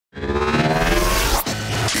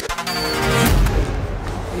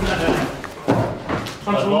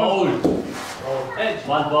bowl. Edge.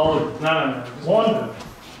 One bowl. No. One.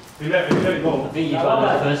 You let it go. I think you got the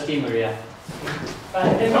first team, Maria.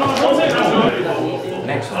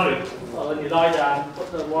 Next one. Well, when you lie down,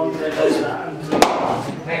 put the one leg over that.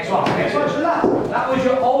 Next one. That was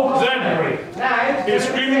your old memory. Now, You're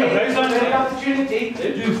screaming the place, aren't you? an opportunity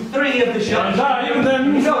to do 3 of the shots. No, even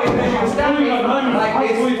then. You know, because you're standing like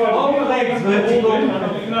this, all your legs vertical.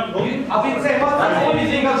 I've been saying, what's the only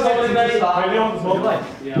thing I've said to the start?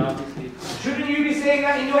 Yeah, Shouldn't you be saying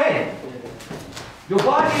that in your head? Your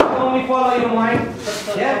body will only follow your mind.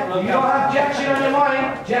 Yeah? You don't have jackshit on your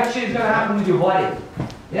mind, jackshit is going to happen with your body.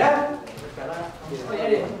 Yeah?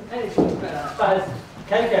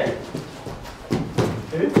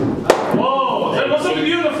 Whoa, what's up with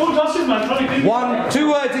you and the full justice, man? 2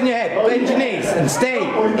 words in your head. Bend your knees and stay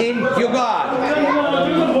in your guard.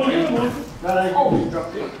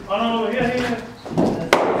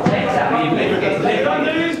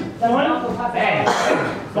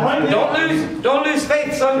 Don't lose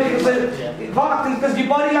faith, son, because your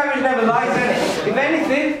body language never lies in it. If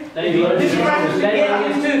anything, this practice you get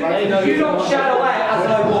used to. If you don't shadow out as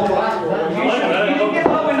I walk by, you don't get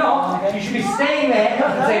low enough. You should be staying there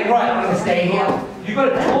and say, right, I'm going to stay here. You've got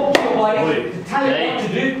to talk to your body to tell it what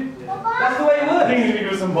to do. That's the way it works.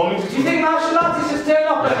 Do you think martial arts is just turn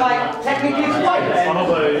up and like technically it's right?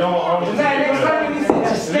 Then next time you sit,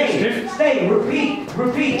 just stay, repeat.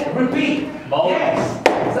 Yes,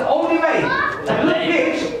 it's the only way. And look,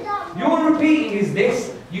 bitch, your repeating is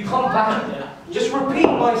this. You come back, just repeat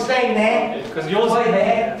by staying there. Because yours, by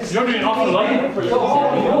there. you're doing off the line.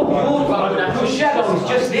 Your shadow is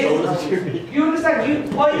just this. You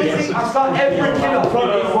understand? Why do you think I start every kill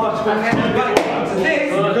and then you've got to get to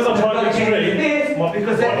this? Because I'm trying to this,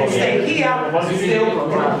 because then you stay here, still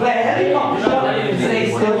play a helicopter shot, stay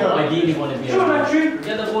still. Ideally, want to be. True, not true.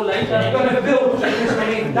 Get the ball later. You're going to build this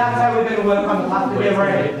many. That's how we're going to work on the path to the other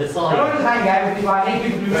end. I don't just hang out with you. I need you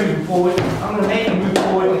to be moving forward. I'm going to make you move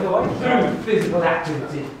forward through physical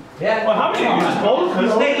activity. Yeah? Well, how many of you just bowl?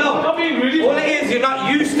 Stay low. How many really? All it is, you're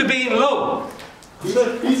not used to being low. He's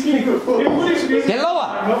getting good. Get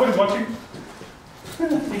lower. Nobody's watching.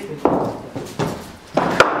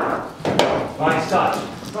 Nice touch.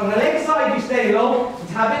 On the leg side, you stay low.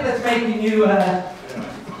 It's a habit that's making you,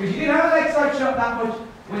 because you didn't have a leg side shot that much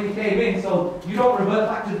when you came in, so you don't revert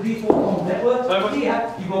back to the default network.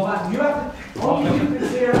 Here, you go back. You have to, only you can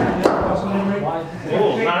see around across the memory.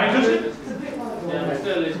 Oh, interesting. Yeah, but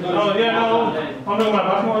still, it's good. Oh, yeah, no. I'm doing my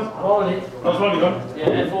back ones. Roll it. That's probably good.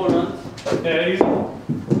 Yeah, 4 runs. Yeah, easy.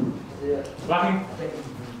 Blocking.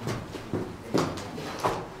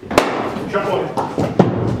 Shot one.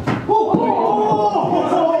 Oh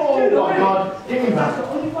my god. Give me that.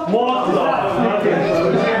 What?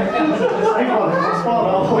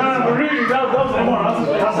 No, but really, that was more. That's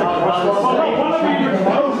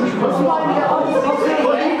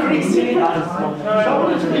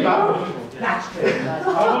That's true.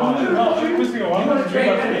 I'm missing a one. Let's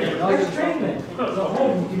train me.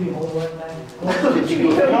 Give me all the way back.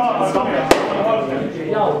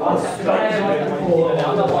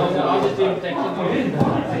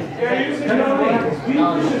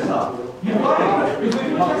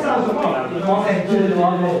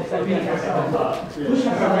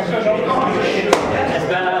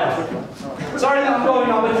 Sorry that I'm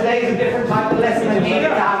going on, but today's a different type of lesson than needed to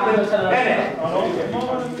happen.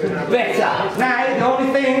 Better. Now, the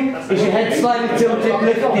only thing is your head slightly tilted,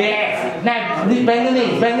 lift. Yes. Now, bend the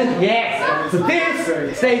knees, yes. So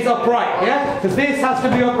this stays upright, yeah? Because this has to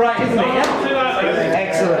be upright, isn't it, yeah?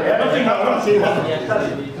 Excellent.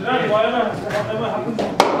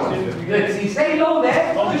 Good. So you stay low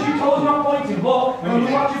there, just your toes not pointing, but when you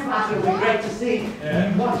watch your pattern, it'll be great to see.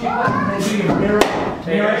 When you watch your pattern, then do your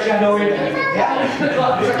mirror shadowing. Yeah? I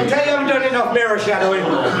can tell you I haven't done enough mirror shadowing.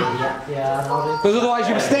 Because otherwise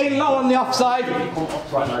you'll be staying low on the offside.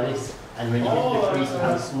 Upright like this. And when you hit the crease, you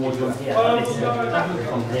have a small jump here, like this,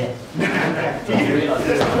 from there.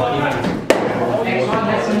 Next one,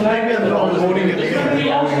 lesson learned. It's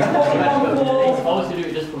supposed to do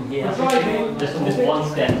it just from here, just from this one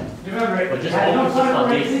step. Remember it. But just like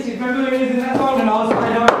this. Remember when you're in that zone and I was like, I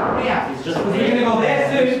don't It's just because you're going to go there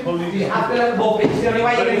soon. You have to let the ball pitch. It's the only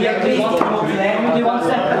way you're going to get the ball to come over there. You do one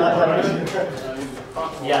step.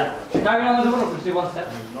 Yeah. Carry on as a run, just do 1 step.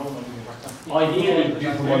 Ideally,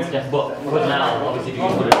 do from 1 step, but now, obviously, do it.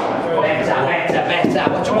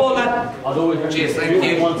 Better. What's your ball, lad? I'd always Cheers, thank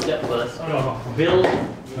you. 1 step first. Build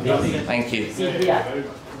this. Thank you. See here.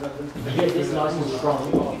 If you get this nice and strong,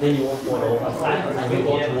 then you won't fall over. And you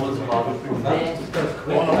go towards the ball. From there, just go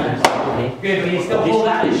quick. Good, but you still hold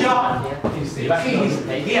that in shot. You see. you've actually got some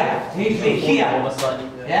pace. Here. He needs to be here. Over slightly.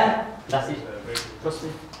 Yeah? That's it. Trust me.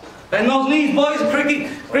 Bend those knees, boys.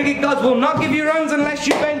 Cricket gods will not give you runs unless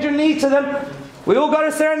you bend your knee to them. We all got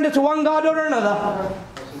to surrender to one god or another.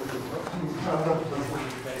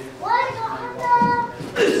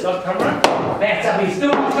 Stop camera. Better be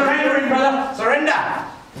still not surrendering, brother. Surrender.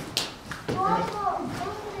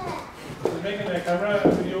 He's making a camera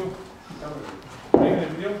video. Making a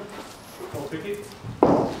video. Oh, cricket.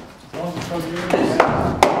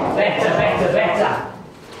 Better.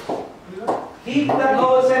 Keep that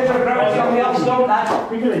lower centre of gravity on the off stump, lad.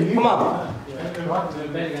 Come on.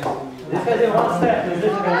 This guy's in one step. He's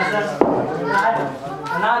literally going to step.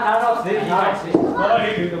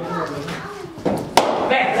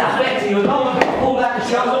 Better. You're not going to pull back the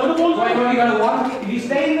shot. Where are you going to want? If you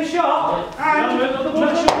stay in the shot, and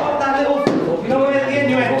not sure what that little, you know where the end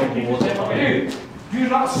you end. Do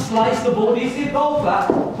not slice the ball. Do you see the golfer?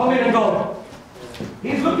 Come in and go.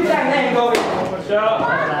 He's looking down there and going. Yeah.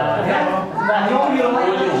 I know you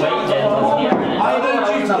like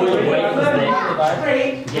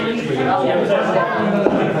straight.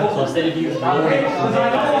 So instead of using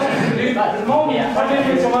at the moment, I'm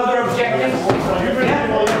doing some other objectives.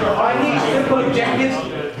 I need simple objectives.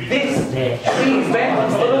 This, please, Ben.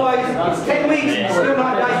 Otherwise, it's 10 weeks. I'm still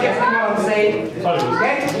not digesting what I'm saying.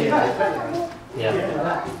 Okay? yeah.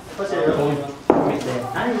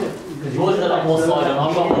 Because yours is a lot more solid and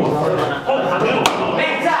I've got more front on it.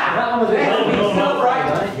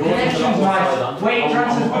 Weight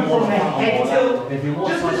transfer good from the head tilt.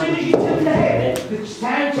 Just as soon as you tilt the head, the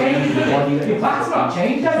sound changes, doesn't it? Your back's not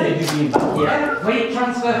changed, does it? Yeah. Weight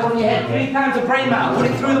transfer from your head, 3 pounds of brain matter, put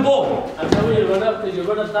it through the ball. I'm telling you, you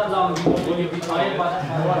run up that long, you'll be tired by that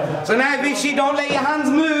time. So now, Vishy, don't let your hands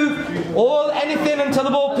move or anything until the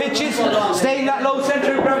ball pitches. Stay in that low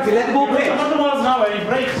centre of gravity. Let the ball pitch. Not the ones now, he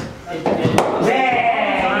breaks.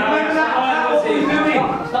 Yeah! Remember that what we're doing?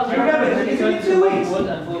 Remember, it's been 2 weeks.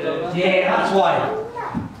 Yeah, that's why.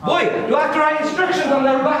 Boy, you have to write instructions on the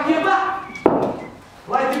back of your back.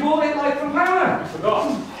 Like you bought it like from Power. Forgot.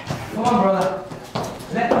 Come on, brother.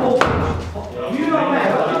 Let the ball pitch. You know man.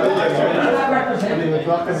 What does that represent?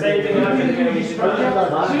 Same thing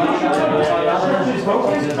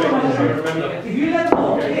If you let the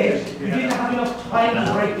ball pitch, you didn't have enough time to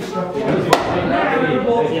break the structure. Now the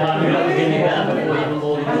ball pitch.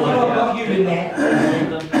 Got you in there.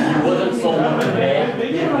 It wasn't so much there.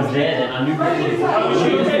 It was there then. I knew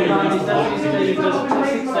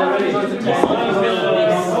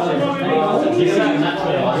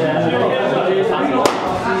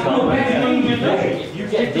you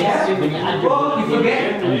get this when you add your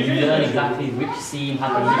and you learn exactly which seam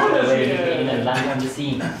has to lift away in and land on the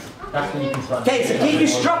seam. That's when you can start. Okay, so keep your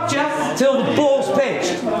structure till the ball's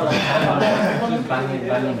pitched. Keep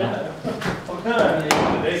banging that.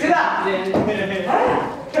 See that?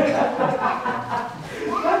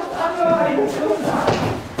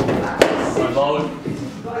 One ball.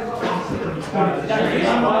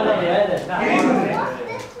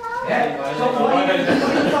 Yeah? So why are you doing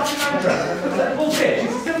the ball pitch?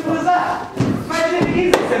 It's as simple as that. Imagine if it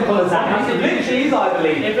is as simple as that. It literally is, I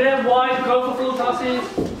believe. If it wide, go for full tosses.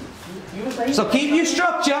 So keep your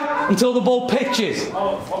structure until the ball pitches.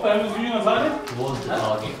 Oh, what the hell is doing on Saturday? Towards the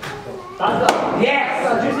target. Yes!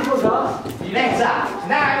 Better.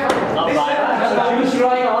 Now, listen,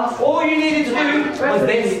 all you needed to do was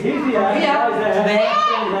this. Here, there,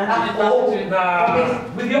 that's all.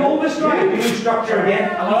 With your overstride, you need structure again.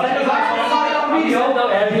 Because I saw it on video,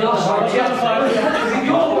 you lost structure.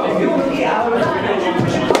 If you're here,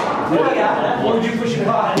 or would you push it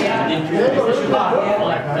hard here?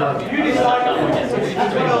 You decide.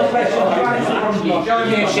 That's one of those questions you answer from showing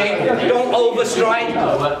me a shape. Don't overstride. I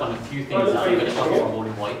worked on a few things that I'm going to talk about more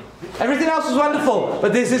in white. Everything else is wonderful,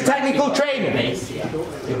 but this is technical training. Base, yeah.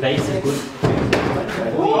 Your base is good.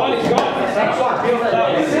 Oh, it's gone. That's what.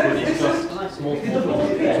 Listen. Small. Did the ball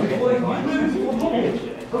pitch before you move to a ball?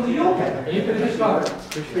 From the Yorker. You can just go.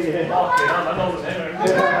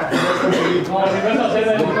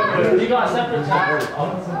 You got a separate chat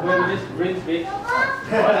where we just rinse big. You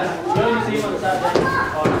only see him on the Saturday.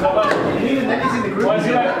 He's in the group. Why is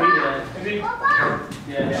he like? Is he?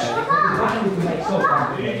 Yeah.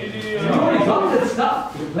 You already got the stuff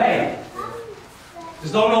to play.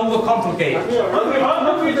 Just don't overcomplicate.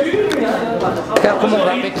 Come on,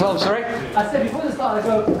 a bit closer, eh? I said before the start, I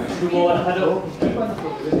go, keep on the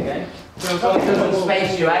floor, win the game. Doesn't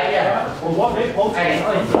space you, eh? Yeah. Well, what they hold Hey,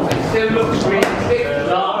 it still looks realistic. you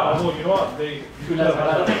know what? They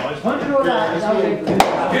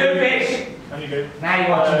Good fish. and you good. Now you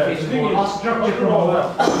want to fish the ball. I'll structure from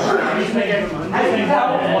over. As you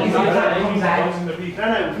tell, if your attack comes out, if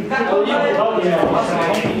that comes out, remember I told you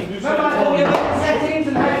about the settings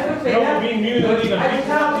and how to fit it? As you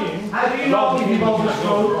tell, how do you know if you've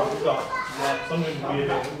overstrode? Something to be a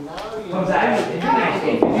bit. Comes out. Do you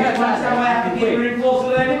understand why I have to keep reinforced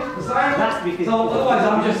learning? So otherwise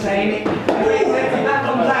I'm just saying it. If that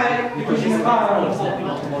comes out, you're pushing the car on.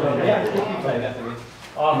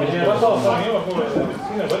 Oh, but yeah, that's all I'm telling you. I thought it was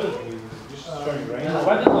weather's just showing rain.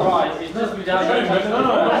 Weather's alright, it's just be down there.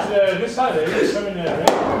 No, it's this Saturday, it's showing rain.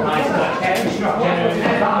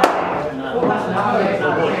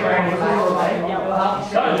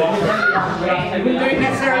 We wouldn't do it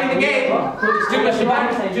necessarily in the game. It's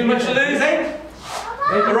too much to lose, eh?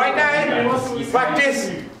 But right now,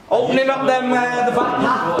 practice opening up them the back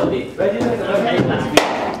path.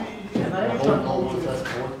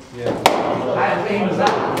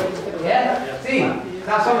 Yeah? See?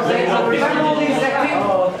 That's what I'm saying. So remember all these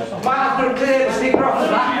settings? Might have to clear the sticker off the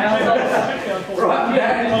back. Right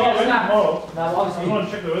there. I want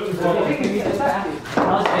to check the weather.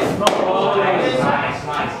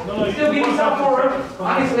 Nice. Still give yourself more room.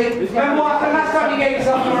 Honestly, remember what happened last time you gave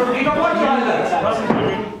yourself more room? You don't want to either.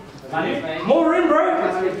 More room, bro.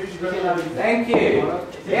 Thank you.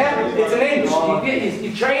 Yeah, it's an inch.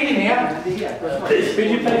 You're trading here. See that?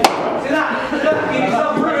 Look, give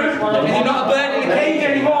yourself room, and you're not a bird in a cage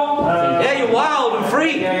anymore. Yeah, you're wild and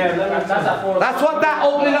free. That's what that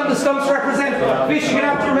opening up the stumps represents. Fish, you're going to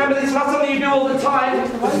have to remember this is not something you do all the time. You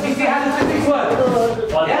see how the physics work.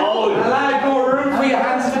 Yeah? Allow more room for your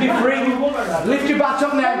hands to be free. Lift your butt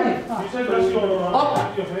up now.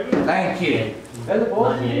 Up. Thank you.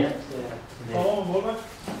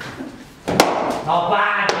 Not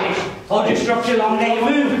bad, Fish. Hold your structure long now. You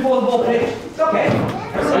move before the ball pitch. It's okay.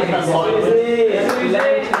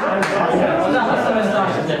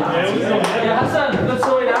 Yeah, Hassan, let's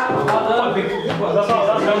sort it out.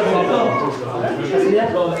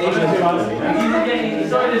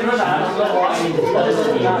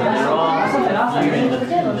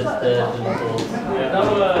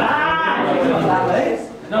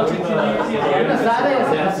 No,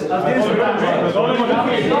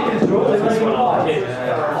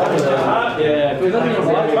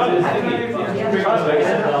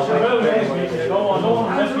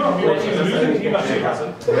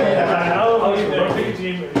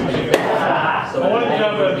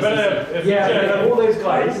 yeah, all those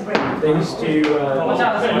guys, they used to. Watch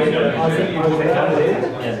out, I think you were the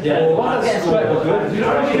candidate. Yeah. Well, one that's good. You know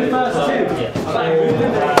what I mean? The first two.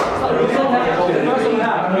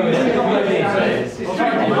 Yeah, I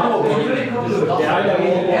know all those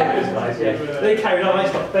guys, yeah. They carried on, I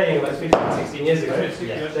stopped playing about 16 years ago.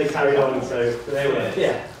 They carried on, so they were,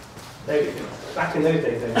 yeah. Back in those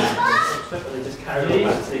days, they just carried on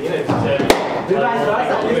practicing, you know. Who guys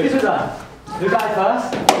first? Who guys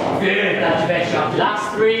first? Good, that's your best shot.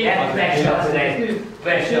 Last three. Yeah, best shot today.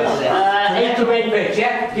 Best shot today. 8 to 8 pitch,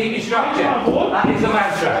 yeah? Keep your structure. That is the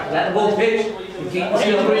mantra. Let the ball pitch. You keep the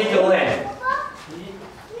skill free till then.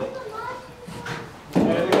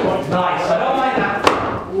 Nice, I don't like that.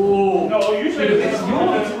 Ooh. No, you should have been.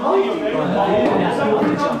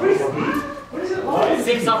 What is it like?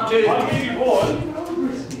 6 up 2. I'll give you ball. And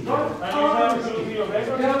you have to do your back.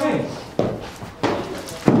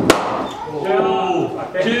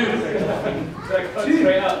 Two.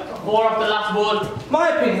 4 off the last ball. My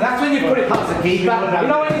opinion, that's when you put it past the keeper. You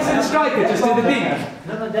know when you see the striker just do the deep?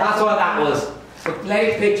 That's what that was. So let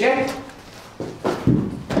it pitch it.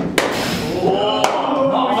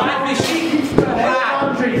 Not bad, Fishy.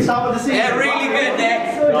 Yeah, really good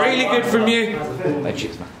there. Really good from you. Oh,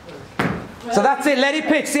 cheers, man. So that's it, let it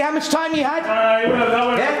pitch. See how much time you had?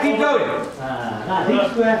 Yeah, keep going.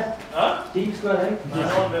 Deep square. Huh? Deep square, eh?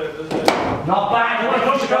 Not bad. You want to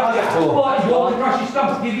push across your stumps. Walk across your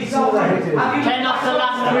stumps. Give yourself room. 10 off the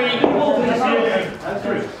last 3.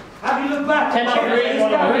 Have you looked back? 10 off 3.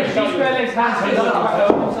 Deep square legs, hands.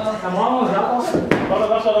 And one was that one.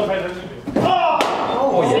 That's what I'm paying attention to. Oh,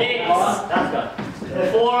 6. That's good.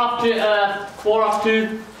 4 off 2. 4 off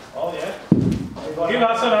 2. Oh, yeah. Give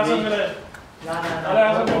Hassan a minute.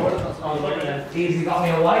 Easy got me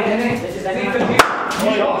away, didn't it? See, because you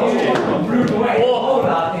blew away. Oh,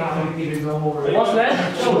 that thing I'm going to give you no more. What's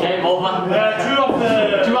left? Game over. 2 off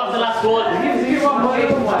the last ball. Give one more.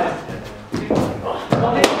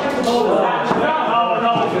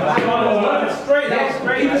 Straight.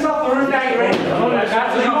 Keep yourself the room down, Rick. You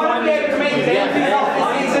want to be able to make it anything off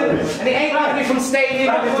this season, and it ain't like you from staying in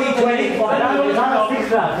with the T20.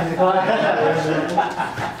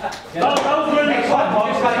 Next one,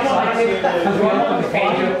 just got excited. Because we want to pay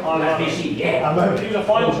you on that fishy, yeah. He was a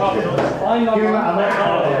fine chop, you know. Fine, Who's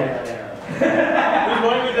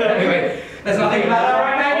going with the... Anyway, let's not think about that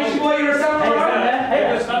right now. Fishy boy, you're a samurai.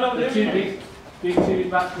 Hey, stand up there. Big two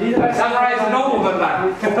back. Samurai is a normal but back.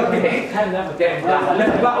 Okay.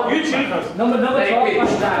 You cheat us. Number 12 back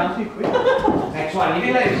down. Next one, you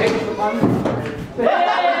didn't let it pitch.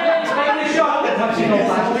 Hey, take the shot. Touching all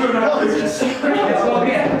that. Let's go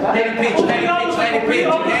again. Let it pitch, let it pitch.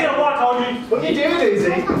 What are you doing, Izzy?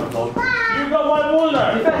 You got one ball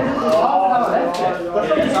there.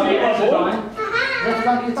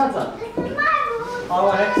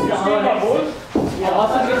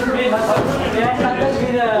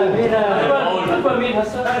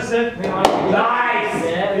 That's it. Nice!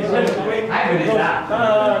 How good is that?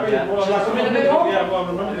 Yeah, well,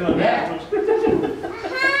 remember Yeah.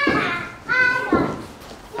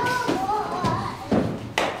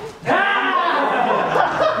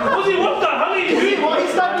 What the hell are you doing? Why are you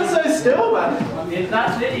standing so still, man?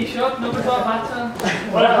 That's it, he shot, number 12 batsman.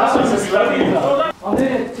 I'm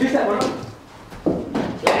doing it 2-step, we're not.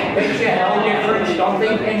 Pitch your hell different. Don't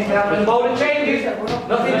think anything happens. The bowling changes.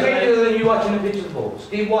 Nothing changes other than you watching the pitch of the ball.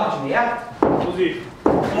 Keep watching it, yeah? Uzi,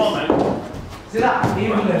 come on, man. See that?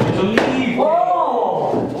 Even the leave.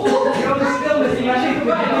 Oh! You know the stillness. You actually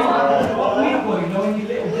forgot. What we put, you know, when you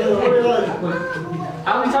little.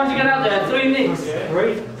 How many times you get out there? 3 nicks.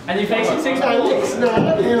 3. And you face it 6 balls. No,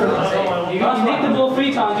 You nick the ball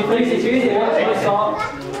 3 times, you face it 2 nicks.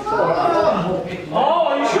 Oh,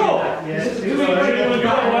 are you sure? Yes.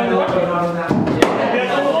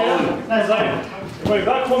 Wait,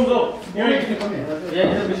 that comes up. Yeah,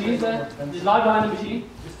 there's a machine there. Just lie behind the machine.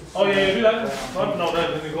 Oh, yeah, do that. No,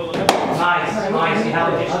 then it goes on. Nice. You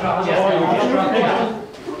have it structure.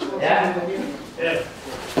 Yeah? Yeah.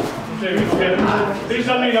 Please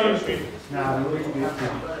tell me you're going to speak. Not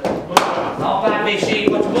bad, Vishy.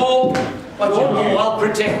 Watch the ball. Watch your ball. Well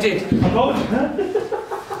protected.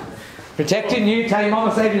 Protecting you. Tell your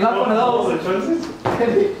mama saved you luck. One of those.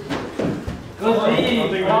 Good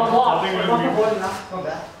lead. Well blocked.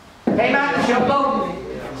 Came out the shot ball.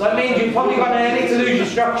 So that means you've probably got an edit to lose your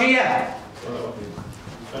structure, yeah? So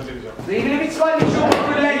even if it's slightly short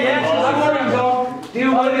for the leg, yeah, no worries on.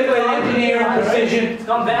 Deal with it with engineering precision. It's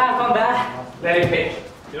gone better. Let it pitch.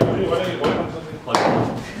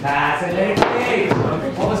 Nah, so let it pitch.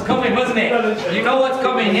 What was coming, wasn't it? You know what's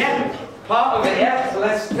coming, yeah? Part of it, yeah? So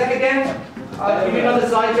let's take again. I'll give you another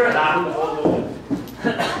side to it.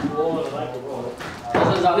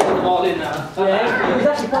 That's exactly what the ball in now. Yeah, he's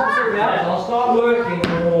actually practicing now. I'll start working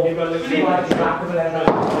more. There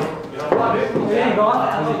you go.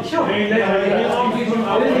 Sure. Keep an eye on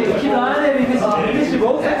it because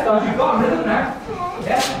you got rhythm now.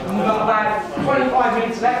 Yeah, and we've got about 25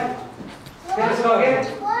 minutes left. Get us go again.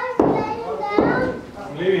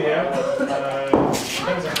 I'm leaving here.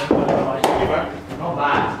 10 seconds. I'll be back. Not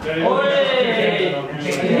bad. Did you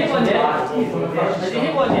hit one yet?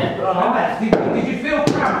 Did you feel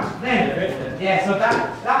cramped then? Yeah, so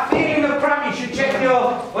that feeling of cramp, you should check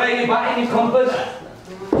where you're batting your compass.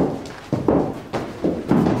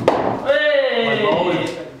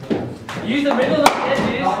 Use the middle of the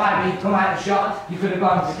edges. Not bad, you come out and shot, you could have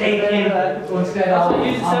gone straight in instead of...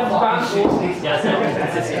 Use the 7 bounce. Yeah, 7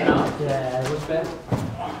 consistent now. Yeah, what's better?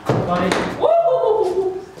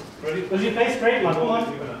 Woo! Ready? Was your face straight, man? Come on.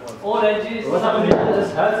 All edges. What's happening?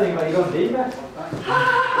 That's hurting, man. You got deep, man.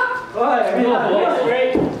 Alright,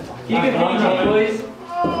 straight. Keep it PG, boys.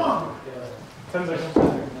 10 seconds.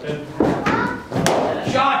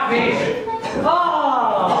 Shot fish! Oh!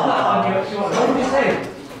 What did you say?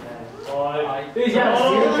 Who's your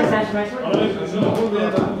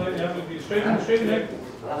Straight leg.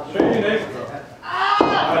 Straight leg. I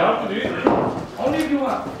have to do it. Only if you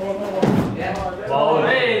want. Yeah. Wow.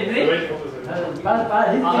 Hey, Nick. I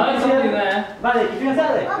heard something there. Vale, you feel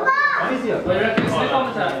that? What do you reckon? Slip on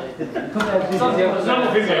the tap. It's not a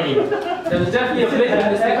physio. There was definitely a flip in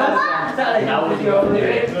the slip on the tap. Now See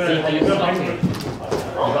how you stop it.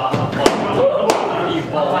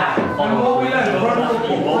 And what we learned, run for the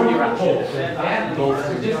ball, run your rapport. Yeah? So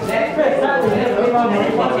just let it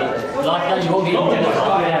Like that, you won't get into it.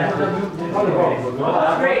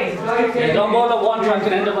 Don't go on the one track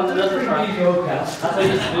and end up on the other track. That's what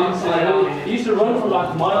you used to do. So you used to run from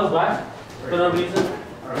like miles back for no reason.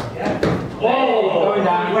 Going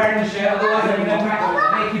down. You're wearing the shirt, otherwise they're going to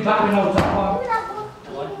make you back with no top on.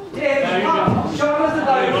 Yeah, show us the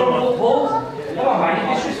guy from football. Come on, man, you're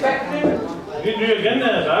disrespecting him. You didn't do it again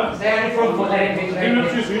there, Dad. Stay on your front foot, let it pitch. Give him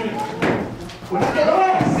too soon.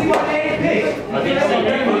 See what they pick. I think so.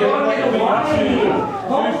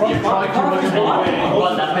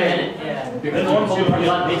 that minute. Because you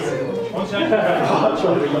like this.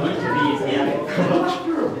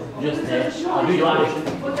 Just there. I'll do your action.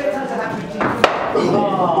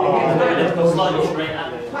 Let's go slightly straight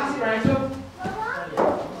at it. Pass it round to him.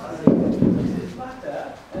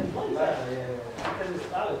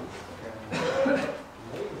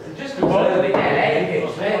 Just a little bit there, let it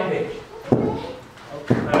pitch.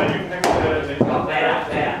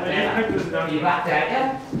 You back there,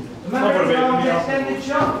 yeah? Remember the arm extended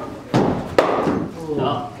shot?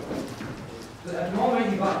 No. At the moment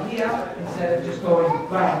you've got here, instead of just going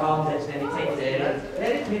bang arm extended, take it early.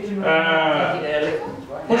 Let it pitch and take it early.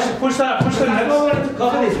 Push the I don't want to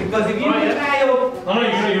cover this because if you nail No,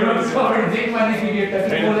 you're right. scoring big money if you get the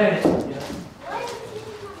people in.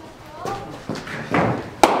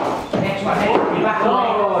 Next one, you back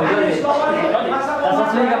away.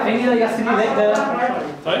 That's what you got finger there, you got skinny leg there.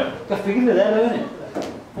 Sorry? Got finger there, don't it?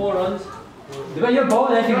 4 runs. You got your ball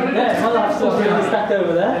there, finger there. Not that stuff really stacked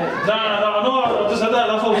over there. No, I just said that,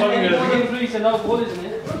 that's all something good. Game 3 is no ball, isn't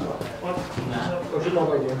it? What? Nah. 4 is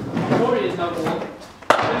no ball.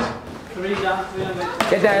 3 down, 3 on it.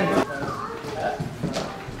 Get down.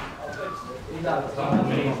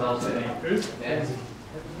 Who's? Yes. Is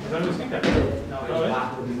that listening? Yeah.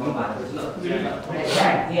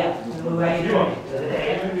 Move away.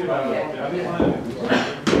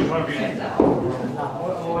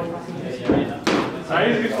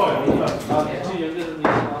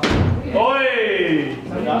 Oi!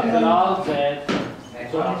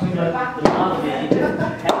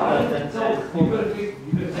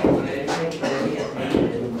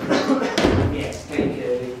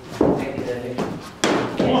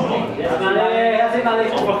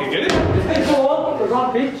 I'll fucking get it.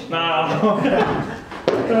 Nah.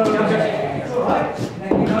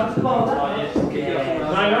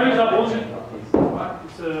 No, he's not bullshit.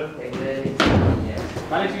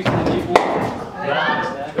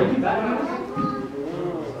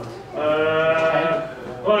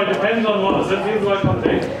 Well, it depends on what it feels like on the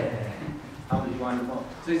day.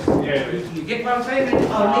 Yeah. You get what I'm saying?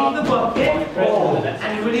 I'll leave the bucket.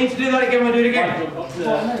 And if we need to do that again, we'll do it again.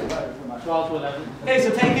 12 to 11. Okay, so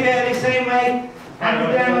take it early, same way. Hand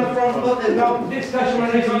it down on the front foot. There's no discussion when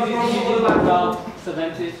it's on the front foot or the back foot.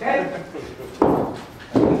 70. Okay?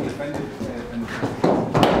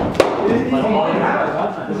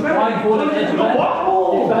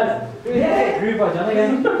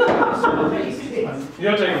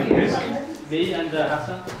 You're taking this. Me and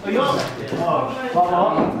Hassan. Oh, yours?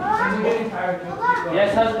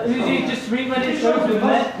 Yes, usually just swing when it shows with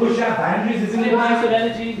net. Push out boundaries, isn't it? Nice of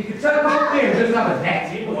energy. You can set a couple of clears, doesn't have a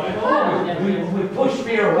net. We push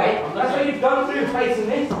fear away. That's what you've done through facing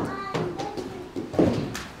this.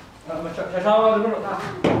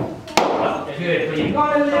 Good, but you've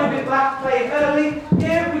got a little bit back, play it early.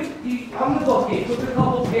 Yeah, on the bucket, put the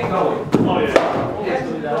couple to get going. Oh, yeah. Yes,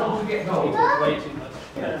 put the couple to get going. Way too much.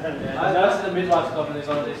 I noticed the midwife couple is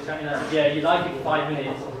on this chatting. Yeah, you like it 5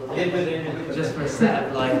 minutes. Just for a set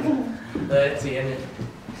of like 30 in it.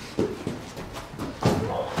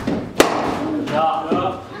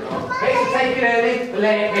 No. Okay, so take it early, but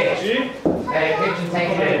let it pitch. See? Let it pitch and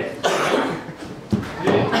take it early.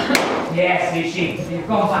 Yes, you see. You've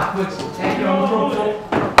gone backwards. Take it on the front foot.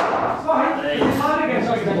 It's fine. It's hard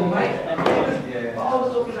against people, mate. But I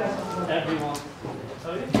was looking at Everyone.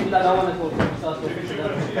 People that don't want to talk to start talking to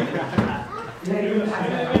them.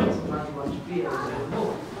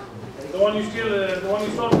 The one you steal, the one you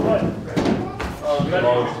stole from right? Oh, that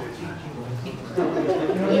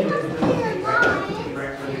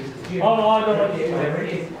Oh, no, I don't want to see it.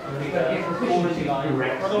 I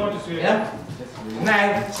don't want to see it. Yeah?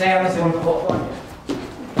 Now, stay on this one foot.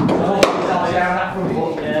 Hold yourself down that front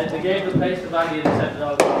foot. Yeah, they gave the place to value and said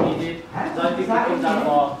that he did. So I think we put that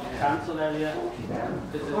bar cancelled earlier.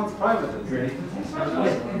 One's private, isn't it?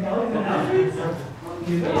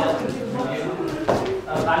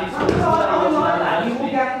 Are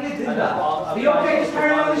you okay just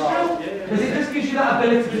carry on this show? Because it just gives you that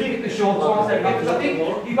ability to hit the short ones. Because I think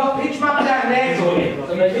you've got pitch map down there, so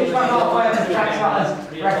pitch map halfway up the track as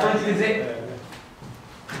reference, is it?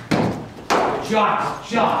 Shot.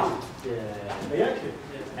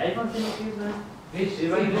 Everyone's in the queues, man. This is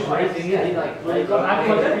just racing, yeah. He's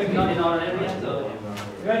not in our area, so.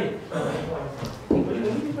 Ready?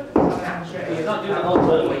 He's not doing the whole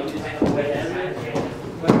work, but he's just wait area.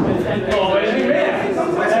 You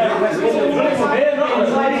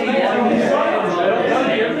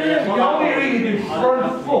can only really do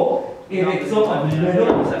front foot if it's up and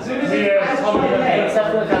middle. As soon as it's out your legs, it's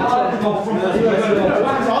hard to go front foot.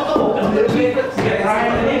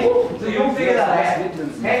 So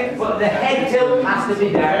to be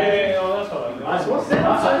there. Yeah, no, that's all right. That's what's it?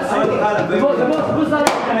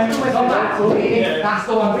 That's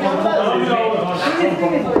the one.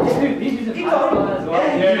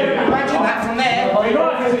 Imagine that from there.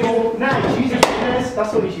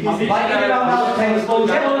 That's what he should do.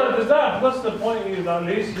 What's the point of that? At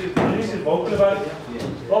least he's vocal about it.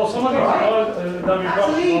 Well, someone else that we've got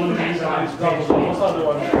one of these and it's double. What's that the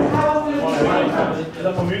one? Is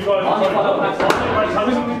that from you guys?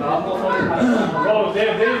 Well, they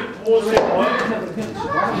all say what?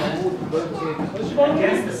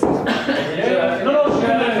 Against the system. Yeah. No,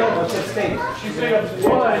 she's saying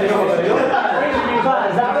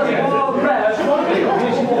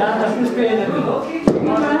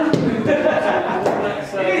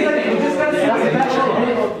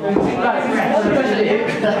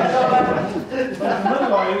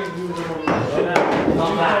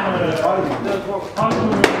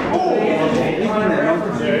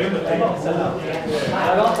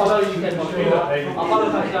I'll follow you guys. I'll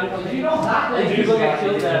follow Pakistan.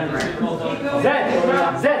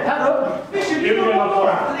 Zed, hello.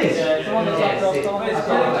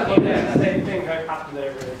 Same thing happened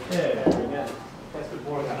over there. Yeah. That's the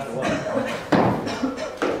board that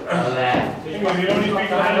you only speak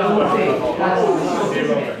to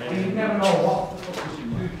You never know what.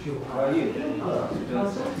 Do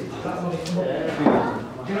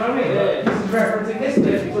you know what I mean? This is referencing this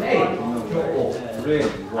bit.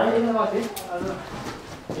 Really? I didn't know about this.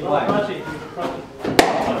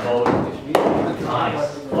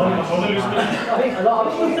 Nice. I think a lot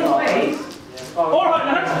of people ways. Alright,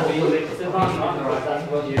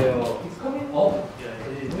 He's coming up.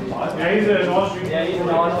 yeah, he's a nice. Yeah, he's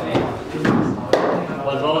nice.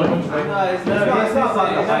 Well, volume. it's not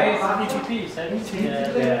like PPP,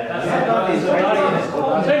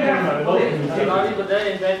 But they're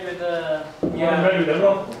in bed with the.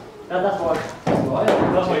 That's why.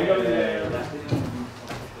 That's why you got it.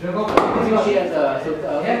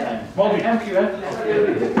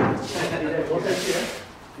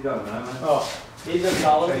 You don't know, man. Oh, These are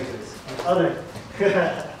flowers. are they?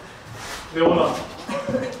 They all are.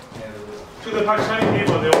 To the Pakistani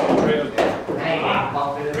people, they all are traded.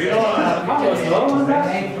 We don't have no, it's stupid,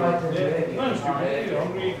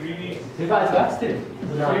 hungry, greedy. You guys got it.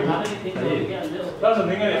 That's the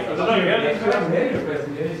thing, isn't it? I don't know, you get it.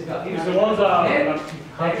 It's the ones that are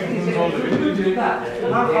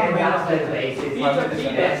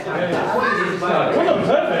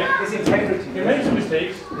perfect. It's integrity. He makes some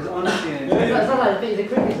mistakes. There's honesty in it. It's not like he's a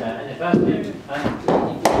cricketer and the first game, and you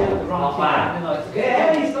feel the wrong man.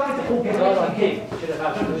 Yeah, he's starting to pull Should have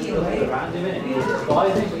had to around him in it. Why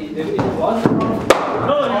is it? It was wrong.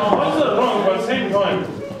 No, it's not wrong, but at the same time,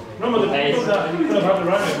 remember the people that could have had the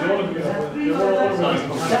run, they all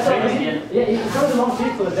That's what I mean. Yeah, it's not the wrong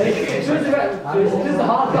people. It's just the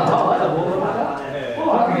hard guy. Oh, I don't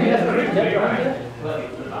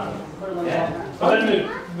know.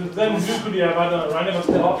 But then you could have had a random of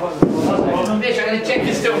the off. Bitch, I'm going to check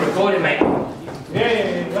you're still recording, mate.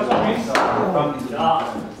 Yeah, that's what I mean.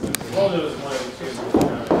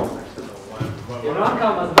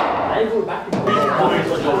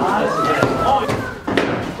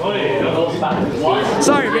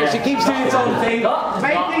 Sorry, bitch, it keeps doing its own thing.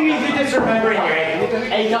 Main thing is you just remember it, you're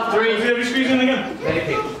 8 up 3. Have you squeezed in again?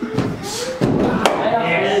 8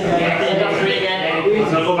 up 3 again.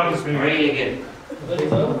 I'll go back to spinning. Really good.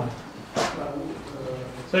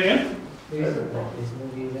 Say again?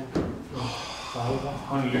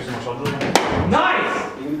 I'm losing my shoulder. Nice!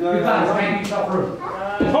 Good guys, man, you shot through.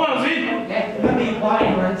 Come on, Z! Yeah, remember your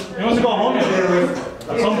buying runs. He wants to go home, yeah. At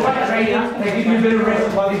some point. They give you a bit of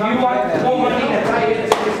risk, but if you want more money, they try to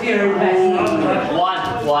steer less.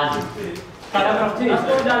 1. That's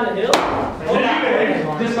going down the hill.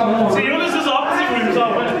 Just come home. See, this is opposite from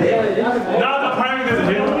himself, isn't it? Now the primary there's a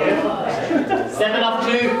hill. 7 up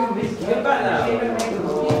 2. Get back now.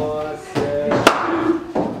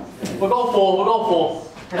 We'll go 4.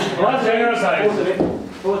 That's generous side.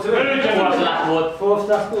 4 to Very it. What's the generous. last word? 4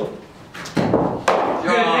 that's good.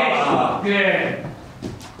 Good.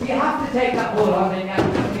 You have to take that ball on and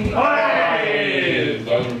Hey!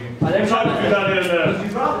 I'm trying to do that in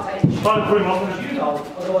you'd rather take trying to put him off.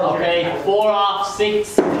 Okay, 4 off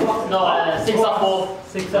 6. No, 6 off 4.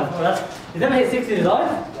 6 up. He's never hit 6 in his life.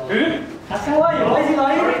 Who? That's how are you? Why is he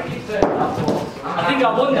lying? I think I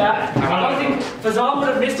won that. I don't think Fazal would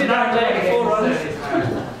have missed it down there for 4 runs.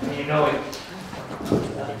 You know it.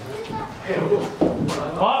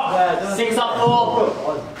 What? 6 up 4.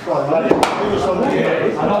 I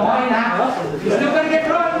don't mind that. You're still going to get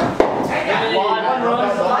run. One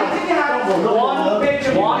run. Light in your hand. One pitch.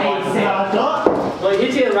 1 8 6. Well, he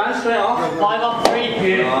hit it and ran straight off. 5 up 3.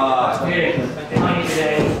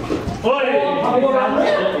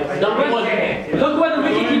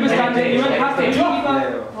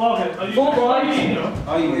 Four points.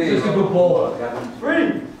 Oh, you did. Just a good ball.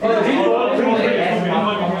 Three. Oh, he ball. 5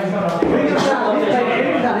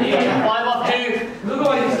 off 2. Look at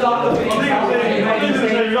why you start the video.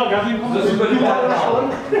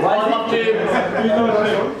 5 off 2.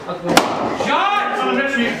 Shot!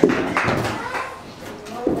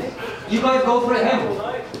 You guys go for it, him.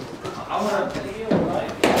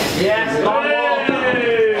 Yes, come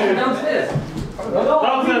Downstairs.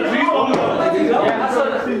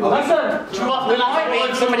 Listen, 2 off the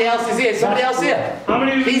line. Somebody else is here. Somebody else here. How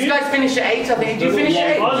many? These guys finish at 8, I think. Did you finish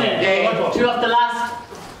at 8? Yeah. 2 off the last.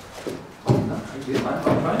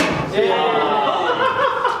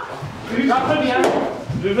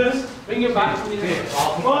 Reverse. Bring your back to me.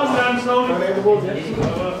 Come on, man, slowly.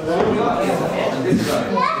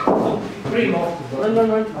 Three more.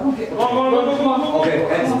 Run. Come on. Okay,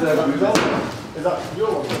 enter the reverse. Is that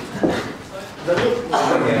your one? Is that your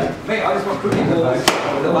one? Yeah. Mate, I just want cricket balls.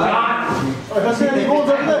 The back. Oh, if I see any balls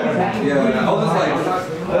over there? Yeah, other side.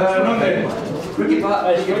 Monday. Cricket bat,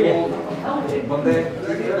 cricket ball. Monday.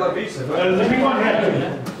 There's a big one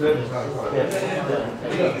here.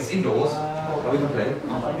 It's indoors. We can play.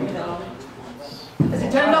 Is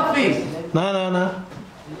it turned off, please? No.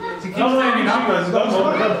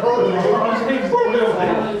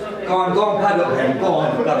 Go on, padlock him. Go on.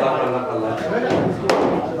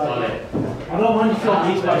 I don't want you to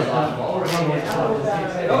these guys.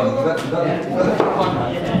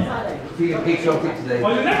 Take a picture of it today. Oh,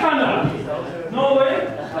 you're not gonna? No way.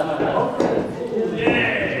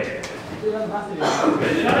 Yeah.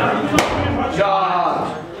 Charge.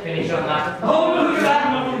 Finish on that. Oh, look at that.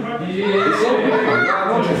 It's so good. I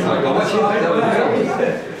want this. I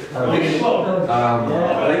want you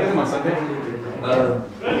to my Sunday.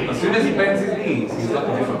 As soon as he bends his knees, he's like a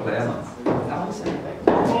different player. That is it.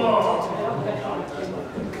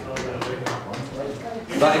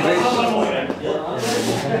 You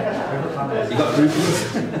got groupies.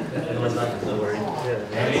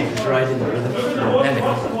 Right in the rhythm.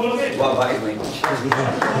 What about it, mate?